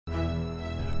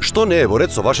Што не е во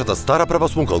ред со вашата стара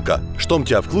правосмукалка? Штом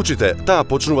ќе ја вклучите, таа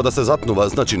почнува да се затнува,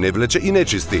 значи не влече и не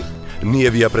чисти. Ние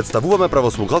ви ја представуваме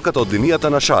правосмукалката од линијата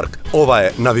на Shark. Ова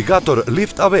е Navigator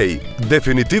Lift-Away.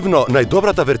 Дефинитивно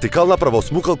најдобрата вертикална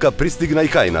правосмукалка пристигна и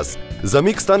кај нас. За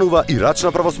миг станува и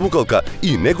рачна правосмукалка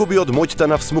и не губи од моќта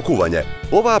на вшмукување.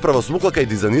 Оваа правосмукалка е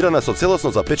дизајнирана со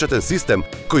целосно запечатен систем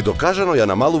кој докажано ја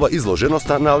намалува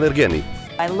изложеноста на алергени.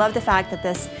 I love the fact that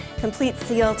this complete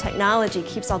seal technology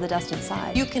keeps all the dust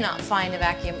inside. You cannot find a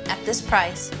vacuum at this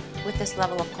price with this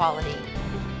level of quality.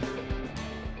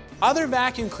 Other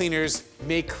vacuum cleaners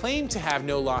may claim to have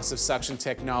no loss of suction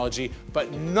technology,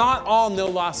 but not all no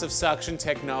loss of suction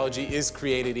technology is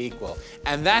created equal.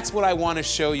 And that's what I want to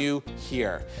show you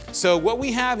here. So what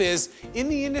we have is, in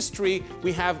the industry,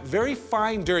 we have very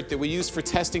fine dirt that we use for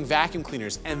testing vacuum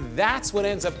cleaners, and that's what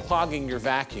ends up clogging your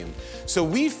vacuum. So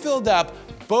we filled up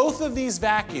both of these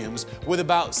vacuums with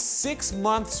about 6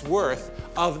 months worth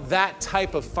of that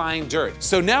type of fine dirt.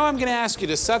 So now I'm gonna ask you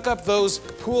to suck up those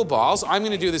pool balls. I'm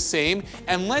gonna do the same,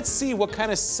 and let's see what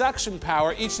kind of suction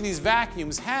power each of these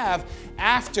vacuums have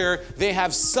after they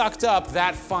have sucked up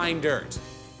that fine dirt.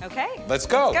 Okay. Let's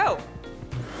go. Let's go.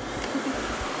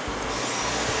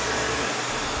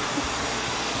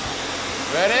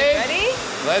 Ready? Ready?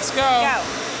 Let's go. Go.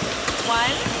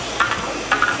 1,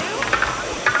 2, 3.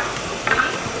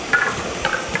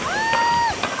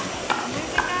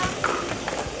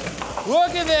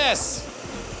 Look at this.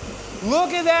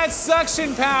 Look at that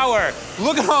suction power.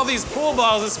 Look at all these pool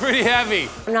balls, it's pretty heavy.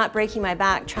 I'm not breaking my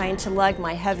back trying to lug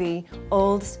my heavy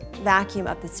old vacuum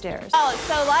up the stairs. Oh, it's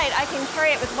so light, I can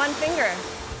carry it with one finger.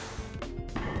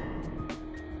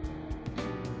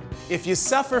 If you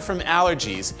suffer from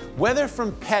allergies, whether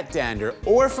from pet dander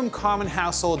or from common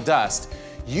household dust,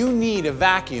 you need a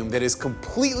vacuum that is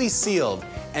completely sealed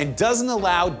and doesn't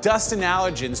allow dust and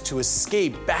allergens to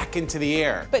escape back into the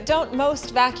air. But don't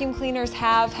most vacuum cleaners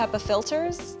have HEPA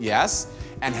filters? Yes,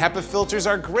 and HEPA filters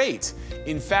are great.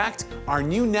 In fact, our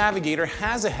new Navigator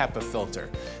has a HEPA filter.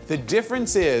 The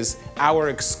difference is our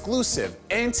exclusive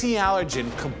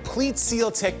anti-allergen complete seal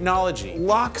technology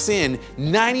locks in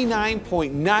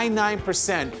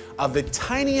 99.99% of the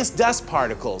tiniest dust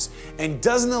particles and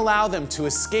doesn't allow them to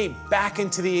escape back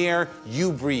into the air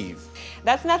you breathe.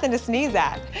 That's nothing to sneeze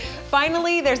at.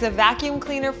 Finally, there's a vacuum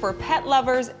cleaner for pet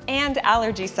lovers and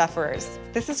allergy sufferers.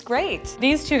 This is great.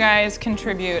 These two guys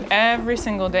contribute every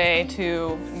single day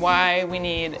to why we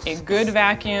need a good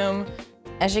vacuum.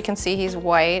 As you can see, he's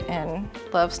white and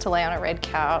loves to lay on a red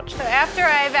couch. So after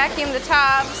I vacuum the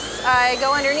tops, I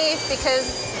go underneath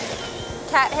because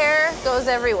cat hair goes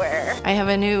everywhere. I have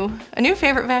a new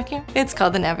favorite vacuum. It's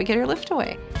called the Navigator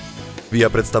Lift-Away. Ви ја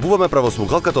представуваме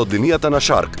правосмукалката од линијата на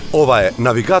Shark. Ова е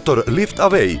Navigator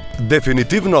Lift-Away.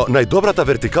 Дефинитивно најдобрата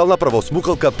вертикална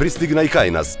правосмукалка пристигна и кај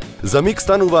нас. За миг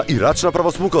станува и рачна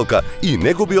правосмукалка и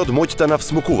не губи од моќта на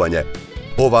вшмукување.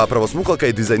 Оваа правосмукалка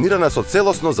е дизајнирана со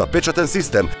целосно запечатен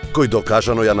систем, кој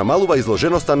докажано ја намалува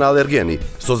изложеноста на алергени.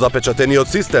 Со запечатениот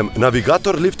систем,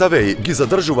 Navigator Lift-Away ги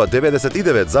задржува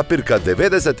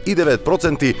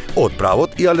 99,99% од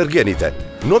правот и алергените.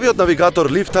 Новиот Navigator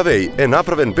Lift-Away е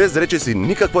направен без речиси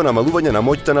никакво намалување на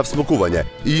моќта на вшмукување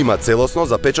и има целосно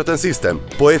запечатен систем.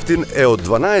 Поевтин е од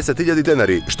 12.000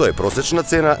 денари, што е просечна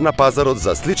цена на пазарот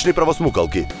за слични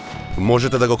правосмукалки.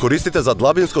 Можете да го користите за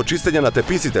длабинско чистење на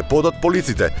теписите подот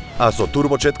полиците, а со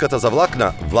турбочетката за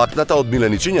влакна, влакната од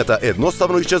миленичињата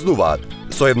едноставно исчезнуваат.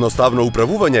 Со едноставно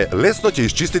управување лесно ќе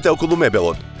исчистите околу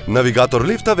мебелот. Navigator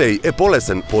Lift-Away е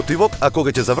полесен, потивок, а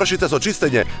кога ќе завршите со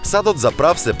чистење, садот за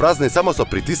прав се празни само со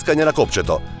притискање на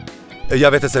копчето.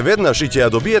 Јавете се веднаш и ќе ја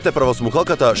добиете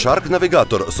правосмукалката Shark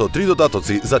Navigator со 3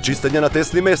 додатоци за чистење на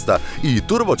тесни места и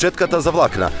турбочетката за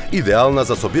влакна, идеална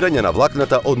за собирање на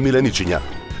влакната од миленичиња.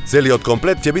 Целиот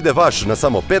комплет ќе биде ваш на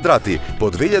само 5 рати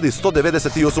по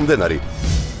 2198 денари.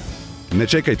 Не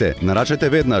чекајте, нарачете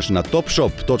веднаш на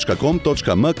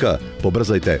topshop.com.mk.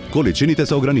 Побрзајте, количините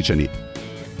се ограничени.